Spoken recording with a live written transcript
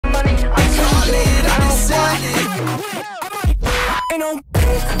quit. Ain't no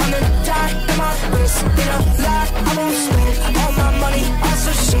pain, I'm gonna die in my wrist. In a lie, I won't spend all my money on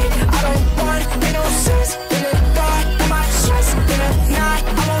some shit I don't want. Ain't no sense in the thought of my stress. In a night,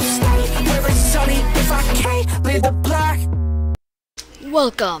 I won't stay where it's sunny if I can't leave the black.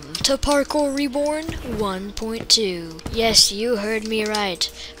 Welcome to Parkour Reborn 1.2. Yes, you heard me right.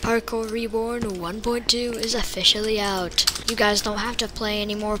 Parkour Reborn 1.2 is officially out. You guys don't have to play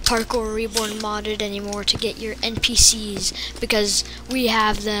any more Parkour Reborn modded anymore to get your NPCs because we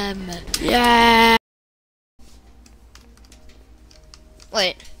have them. Yeah.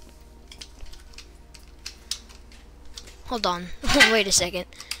 Wait. Hold on. Wait a second.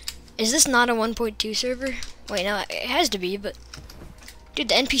 Is this not a 1.2 server? Wait, no, it has to be, but dude,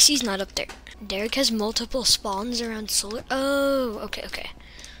 the NPC's not up there. Derek has multiple spawns around Solar. Oh, okay.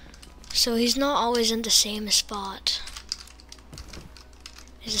 So he's not always in the same spot.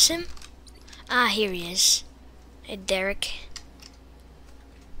 Is this him? Ah, here he is. Hey, Derek.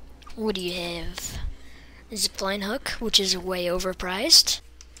 What do you have? A zipline hook, which is way overpriced.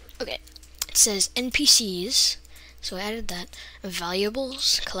 Okay, it says NPCs. So I added that.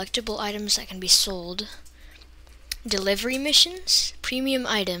 Valuables, collectible items that can be sold. Delivery missions, premium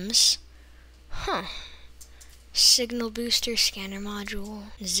items, signal booster, scanner module,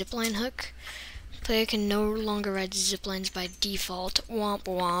 zipline hook. Player can no longer ride ziplines by default. Womp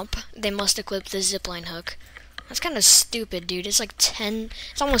womp. They must equip the zipline hook. That's kind of stupid, dude. It's like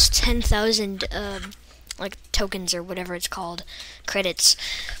it's almost 10,000 like tokens or whatever it's called, credits,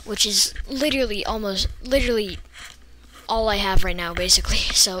 which is literally all I have right now, basically.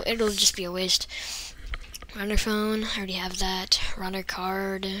 So it'll just be a waste. Runner phone, I already have that. Runner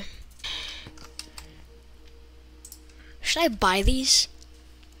card. Should I buy these?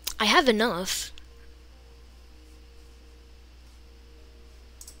 I have enough.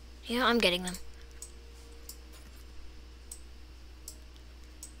 Yeah, I'm getting them.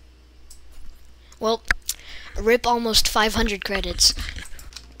 Well, rip almost 500 credits.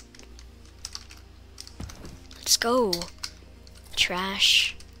 Let's go.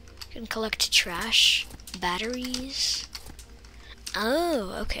 Trash. You can collect trash. Batteries.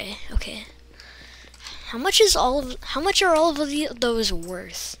 Oh, okay. How much are all of those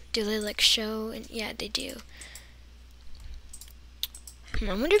worth? Do they like show? And yeah, they do.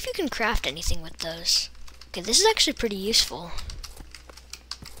 I wonder if you can craft anything with those. Okay, this is actually pretty useful.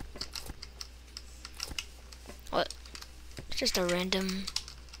 What? It's just a random.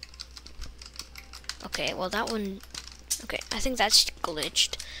 Okay, well that one. Okay, I think that's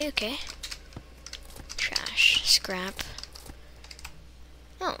glitched. Okay. Trash, scrap.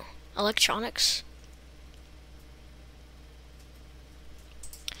 Oh, electronics.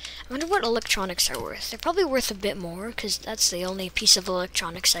 I wonder what electronics are worth. They're probably worth a bit more, because that's the only piece of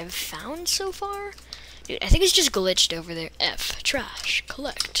electronics I've found so far. Dude, I think it's just glitched over there. F, trash,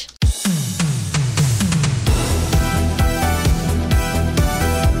 collect.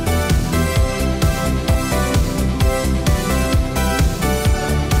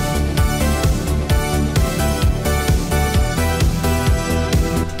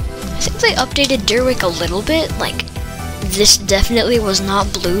 They updated Derwick a little bit. Like, this definitely was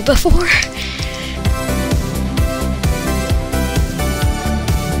not blue before.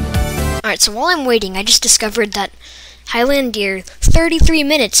 Alright, so while I'm waiting, I just discovered that Highland Deer 33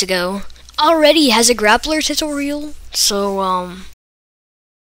 minutes ago already has a grappler tutorial. So,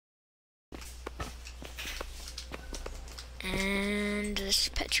 and this is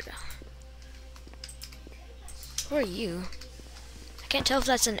Petra. Who are you? Can't tell if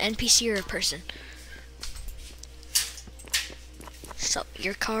that's an NPC or a person. So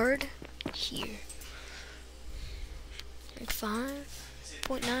your card here. Like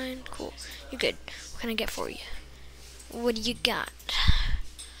 5.9. Cool. You're good. What can I get for you? What do you got?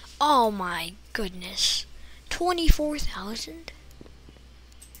 Oh my goodness. 24,000?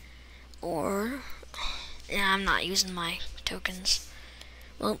 Or nah, I'm not using my tokens.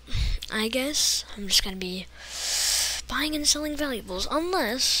 Well, I guess I'm just gonna be buying and selling valuables,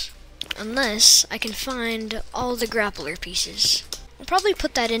 unless I can find all the grappler pieces. I'll probably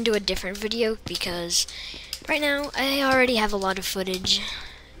put that into a different video because right now I already have a lot of footage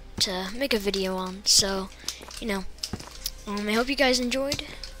to make a video on. So, you know, I hope you guys enjoyed,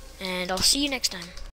 and I'll see you next time.